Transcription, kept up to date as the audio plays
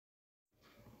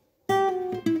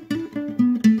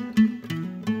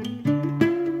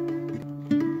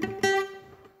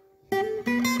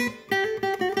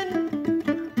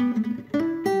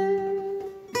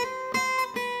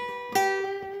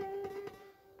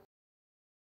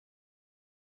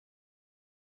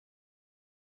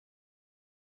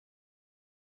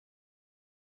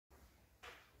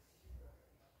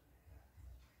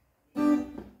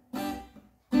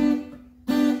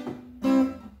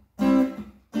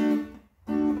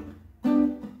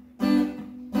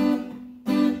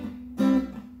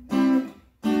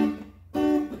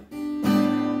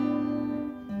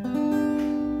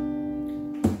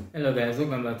Hello guys,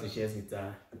 welcome back to Hyiah's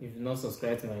Guitar. If you've not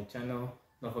subscribed to my channel,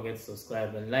 don't forget to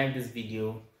subscribe and like this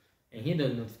video and hit the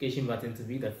notification button to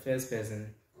be the first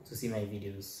person to see my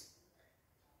videos.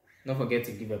 Don't forget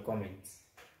to leave a comment.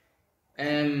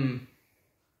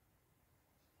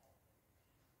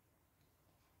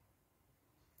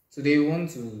 Today we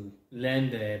want to learn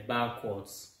the barre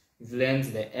chords. We've learned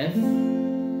the F.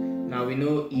 Now we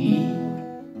know E,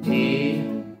 A,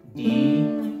 D,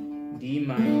 D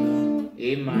minor,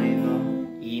 A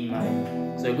minor, E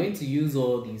minor. So we're going to use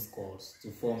all these chords to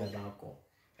form a barre chord.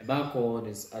 A barre chord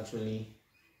is actually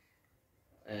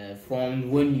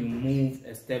formed when you move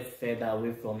a step further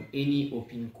away from any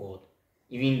open chord.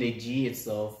 Even the G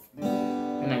itself,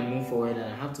 when I move forward and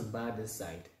I have to bar this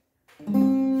side, that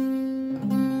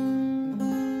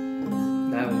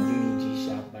will give me G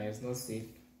sharp, but it's not safe.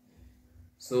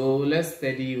 So let's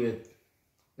start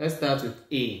with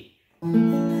A.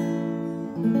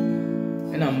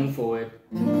 When I move forward,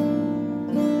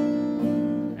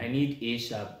 I need A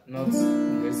sharp, not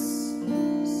this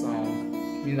sound.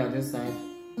 Means that this side.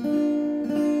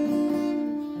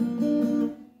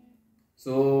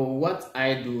 So what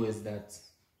I do is that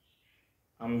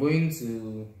I'm going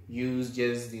to use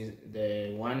just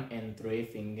the 1 and 3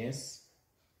 fingers.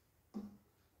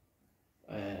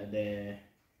 The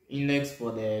index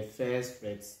for the first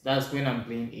frets. That's when I'm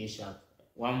playing A sharp.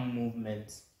 One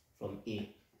movement from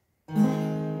A.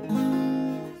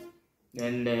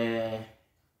 Then the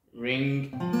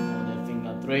ring or the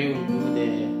finger 3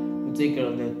 will take care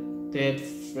of the 3rd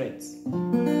fret.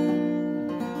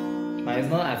 But it's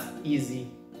not as easy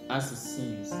as it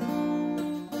seems.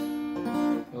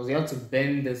 Because you have to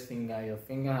bend this finger. Your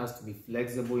finger has to be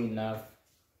flexible enough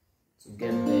to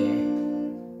get there.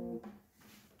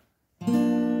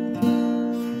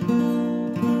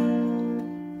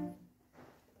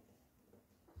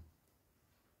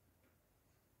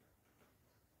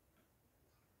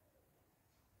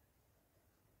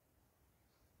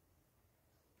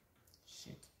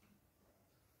 Shit.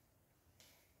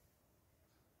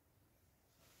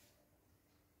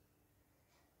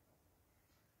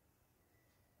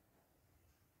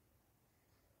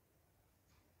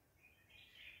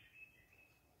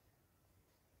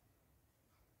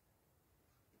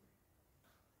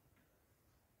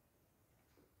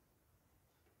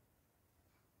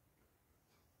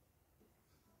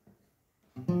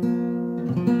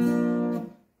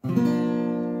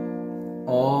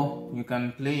 Or you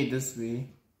can play it this way.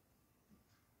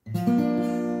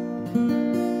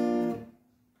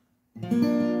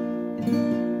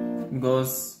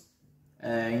 Because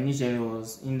initially it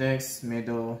was index,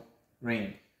 middle,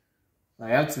 ring. I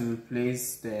have to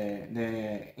replace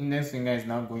the index finger is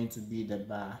now going to be the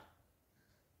bar.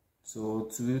 So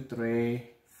 2, 3,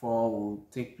 4 will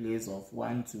take place of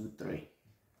 1, 2, 3.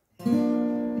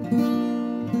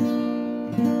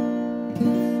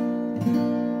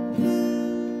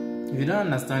 If you don't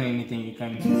understand anything, you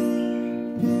can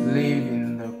leave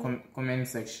in the comment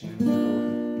section below.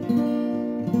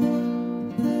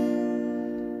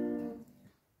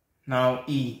 Now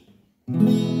E.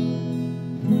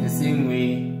 The same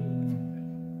way,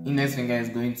 index finger is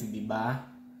going to be bar.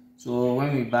 So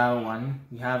when we bar 1,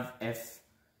 we have F.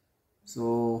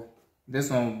 So this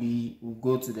one will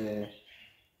go to the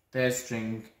 3rd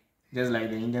string, just like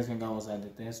the index finger was at the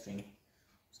 3rd string.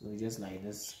 So just like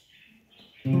this.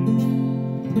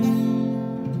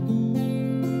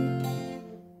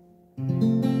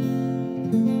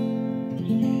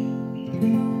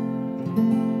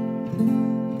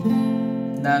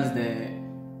 That's the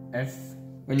F.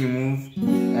 When you move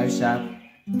F sharp,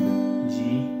 G.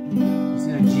 You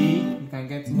see the G, you can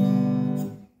get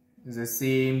it's the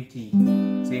same key,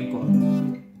 same chord,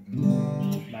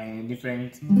 by a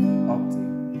different octave.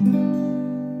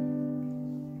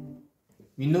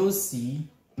 We know C.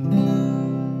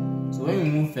 So when we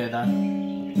move further, we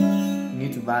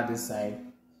need to bar this side.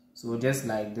 So just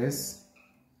like this,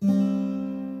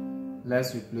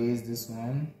 let's replace this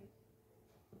one.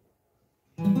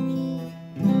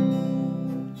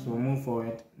 So move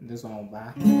forward, this one will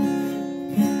bar.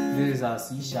 This is our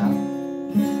C sharp.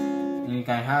 And you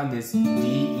can have this D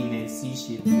in a C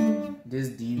shape. This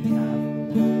D we have,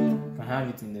 you can have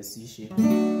it in the C shape.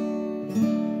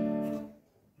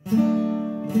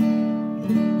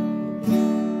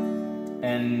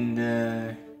 And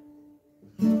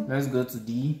let's go to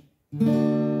D.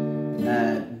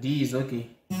 D is okay.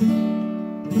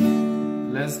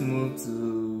 Let's move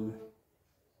to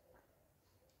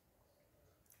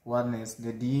what next?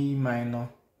 The D minor.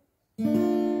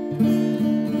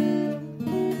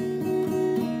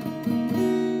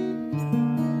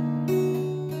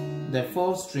 The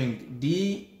 4th string,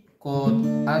 D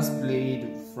chord as played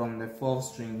from the 4th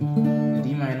string, the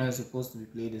D minor is supposed to be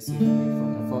played the same way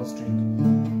from the 4th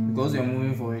string. Because you're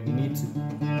moving forward, you need to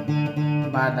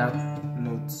bar that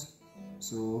note.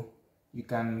 So you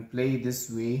can play it this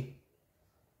way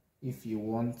if you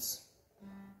want.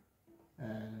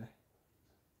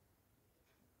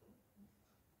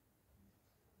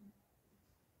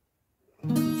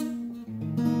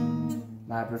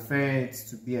 But I prefer it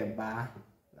to be a bar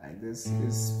like this.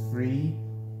 It's free.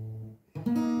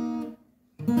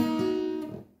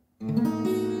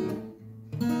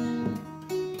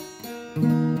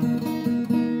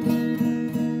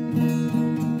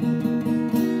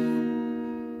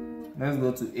 Let's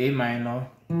go to A minor.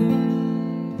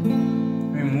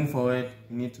 When we move forward,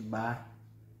 you need to bar.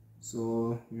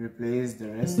 So you replace the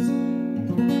rest.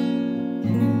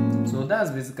 So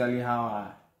that's basically how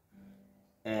our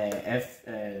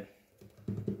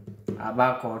our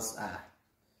bar chords are.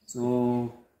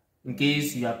 So in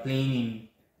case you are playing in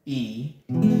E,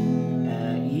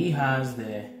 E has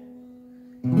the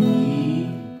E,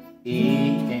 A,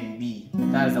 and B.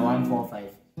 That's the 1, 4,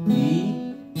 5.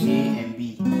 E, A, and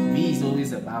B. B is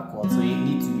always a bar chord, so you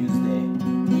need to use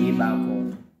the A bar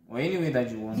chord or any way that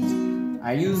you want.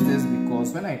 I use this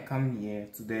because when I come here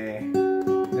to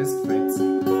this fret,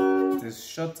 it is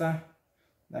shorter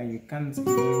that you can't even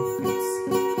fit.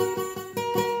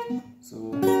 So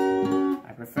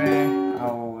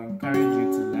I will encourage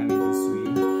you to learn it this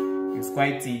way. It's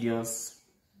quite tedious.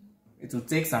 It will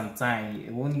take some time.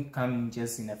 It won't come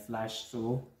just in a flash.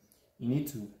 So you need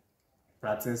to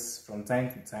practice from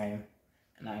time to time.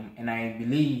 And I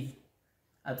believe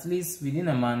at least within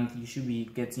a month you should be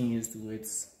getting used to it,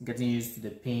 getting used to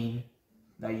the pain,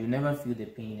 that you never feel the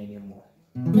pain anymore.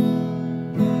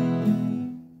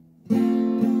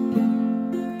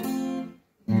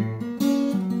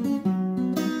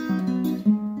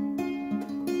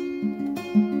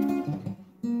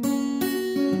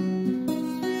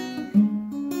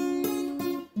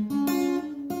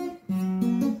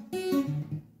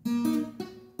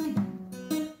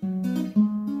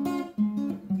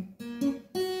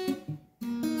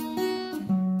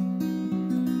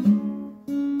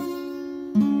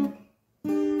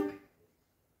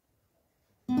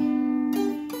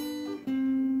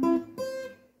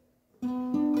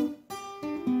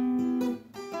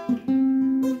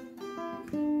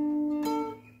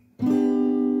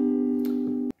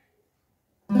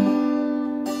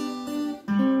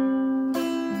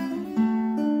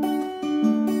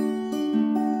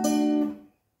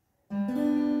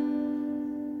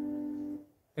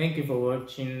 Thank you for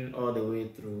watching all the way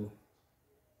through,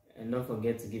 and don't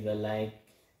forget to give a like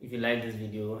if you like this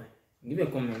video. Give a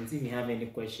comment if you have any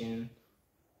question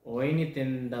or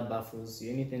anything that baffles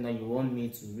you, anything that you want me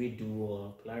to redo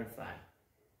or clarify.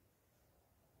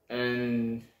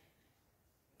 And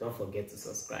don't forget to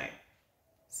subscribe.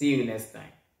 See you next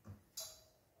time.